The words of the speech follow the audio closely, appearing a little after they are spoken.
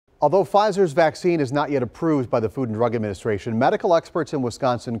Although Pfizer's vaccine is not yet approved by the Food and Drug Administration, medical experts in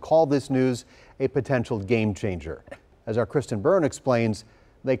Wisconsin call this news a potential game changer. As our Kristen Byrne explains,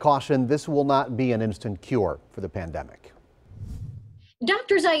 they caution this will not be an instant cure for the pandemic.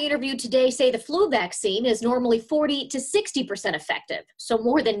 Doctors I interviewed today say the flu vaccine is normally 40 to 60% effective. So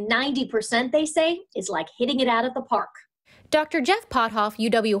more than 90%, they say, is like hitting it out of the park. Dr. Jeff Pothoff,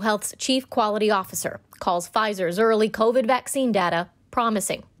 UW Health's chief quality officer, calls Pfizer's early COVID vaccine data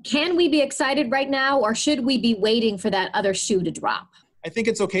promising. Can we be excited right now, or should we be waiting for that other shoe to drop? I think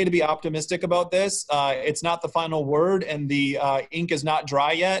it's okay to be optimistic about this. It's not the final word, and the ink is not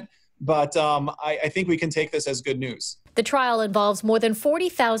dry yet, but I think we can take this as good news. The trial involves more than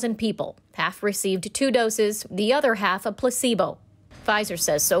 40,000 people. Half received 2 doses, the other half a placebo. Pfizer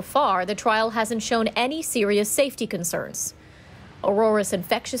says so far the trial hasn't shown any serious safety concerns. Aurora's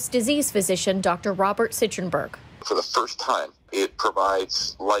infectious disease physician, Dr. Robert Sitchenberg. For the first time, it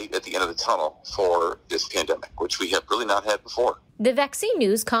provides light at the end of the tunnel for this pandemic, which we have really not had before. The vaccine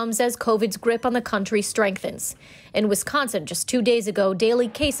news comes as COVID's grip on the country strengthens. In Wisconsin, just 2 days ago, daily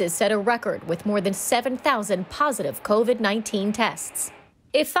cases set a record with more than 7,000 positive COVID-19 tests.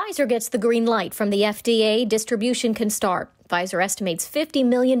 If Pfizer gets the green light from the FDA, distribution can start. Pfizer estimates 50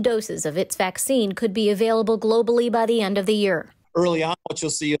 million doses of its vaccine could be available globally by the end of the year. Early on, what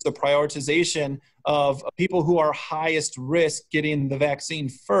you'll see is the prioritization of people who are highest risk getting the vaccine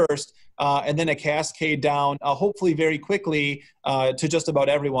first, and then a cascade down, hopefully very quickly, to just about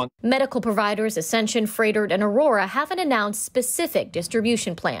everyone. Medical providers Ascension, Freighter, and Aurora haven't announced specific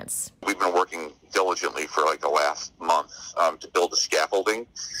distribution plans. We've been working diligently for the last month to build the scaffolding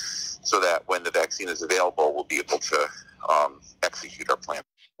so that when the vaccine is available, we'll be able to execute our plan.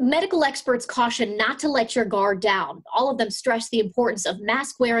 Medical experts caution not to let your guard down. All of them stress the importance of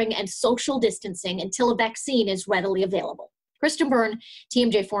mask wearing and social distancing until a vaccine is readily available. Kristen Byrne,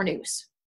 TMJ4 News.